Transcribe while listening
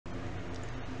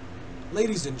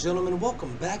Ladies and gentlemen,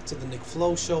 welcome back to the Nick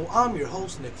Flow Show. I'm your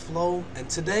host, Nick Flow, and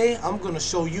today I'm going to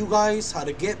show you guys how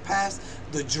to get past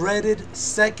the dreaded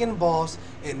second boss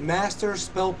in Master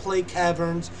Spellplay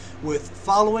Caverns with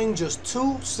following just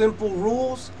two simple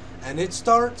rules, and it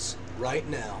starts right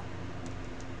now.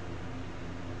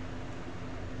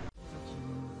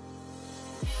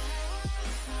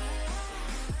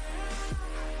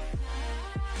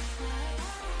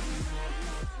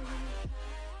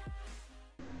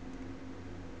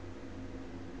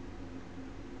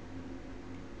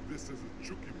 This is a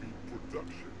Chuki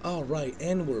production. Alright,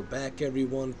 and we're back,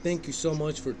 everyone. Thank you so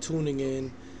much for tuning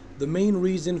in. The main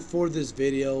reason for this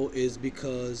video is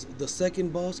because the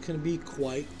second boss can be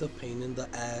quite the pain in the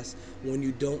ass when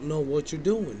you don't know what you're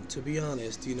doing, to be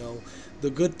honest. You know, the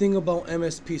good thing about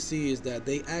Mspc'S is that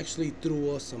they actually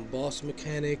threw us some boss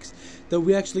mechanics that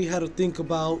we actually had to think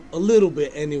about a little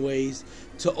bit anyways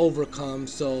to overcome.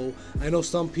 So I know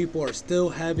some people are still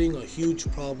having a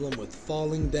huge problem with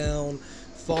falling down,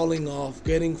 falling off,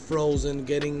 getting frozen,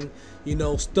 getting, you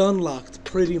know, stun locked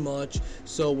pretty much.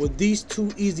 So with these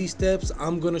two easy steps,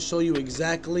 I'm gonna show you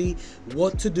exactly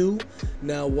what to do.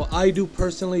 Now what I do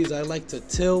personally is I like to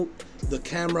tilt the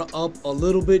camera up a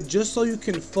little bit just so you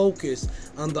can focus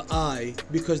on the eye,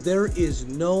 because there is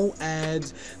no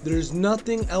ads, there's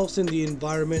nothing else in the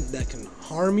environment that can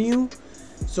harm you.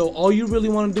 So all you really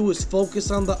want to do is focus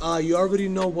on the eye. You already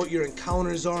know what your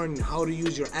encounters are and how to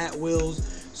use your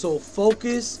at-wills. So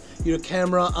focus your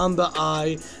camera on the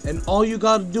eye, and all you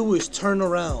got to do is turn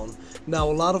around. Now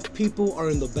a lot of people are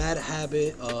in the bad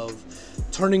habit of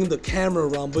turning the camera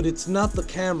around, but it's not the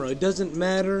camera. It doesn't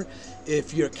matter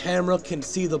if your camera can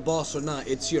see the boss or not.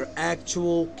 It's your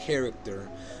actual character.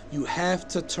 You have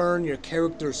to turn your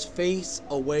character's face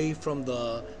away from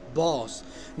the boss.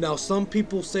 Now some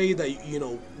people say that, you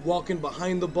know, walking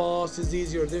behind the boss is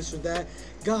easier, this or that.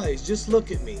 Guys, just look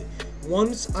at me.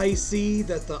 Once I see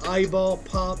that the eyeball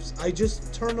pops, I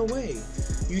just turn away.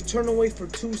 You turn away for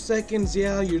 2 seconds,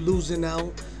 yeah, you're losing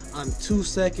out on 2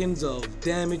 seconds of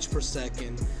damage per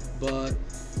second, but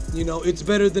you know, it's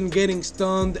better than getting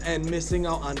stunned and missing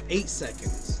out on 8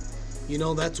 seconds. You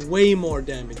know, that's way more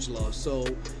damage loss. So,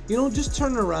 you know, just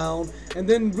turn around, and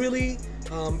then really,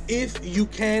 if you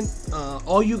can't,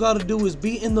 all you gotta do is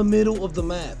be in the middle of the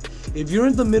map. If you're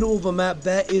in the middle of a map,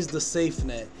 that is the safe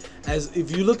net. As if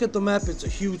you look at the map, it's a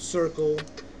huge circle.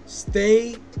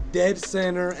 Stay dead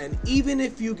center, and even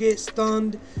if you get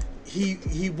stunned,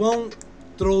 he won't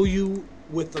throw you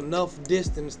with enough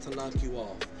distance to knock you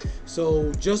off.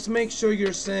 So just make sure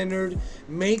you're centered,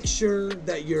 make sure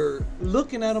that you're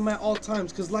looking at him at all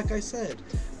times, because like I said,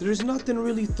 there's nothing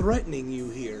really threatening you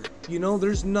here. You know,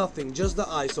 there's nothing, just the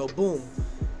eye. So boom,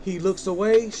 he looks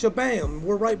away, shabam,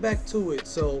 we're right back to it.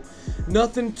 So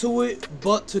nothing to it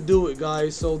but to do it,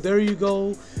 guys. So there you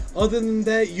go. Other than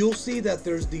that, you'll see that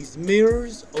there's these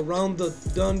mirrors around the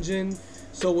dungeon.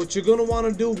 So what you're gonna want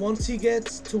to do once he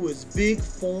gets to his big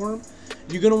form,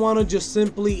 you're gonna want to just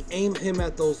simply aim him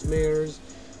at those mirrors.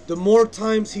 The more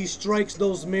times he strikes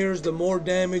those mirrors, the more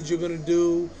damage you're gonna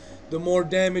do, the more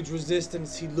damage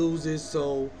resistance he loses.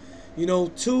 So, you know,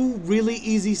 two really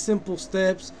easy, simple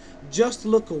steps. Just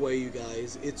look away, you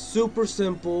guys. It's super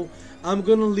simple. I'm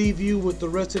gonna leave you with the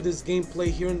rest of this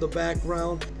gameplay here in the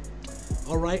background.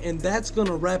 Alright, and that's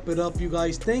gonna wrap it up, you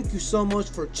guys. Thank you so much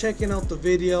for checking out the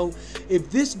video. If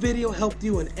this video helped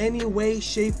you in any way,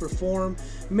 shape, or form,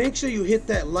 make sure you hit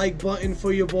that like button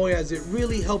for your boy, as it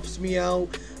really helps me out.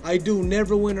 I do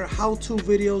Neverwinter how-to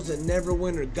videos and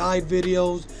Neverwinter guide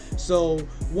videos. So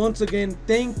once again,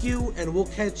 thank you, and we'll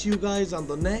catch you guys on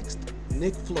the next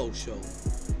Nick Flow Show.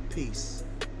 Peace.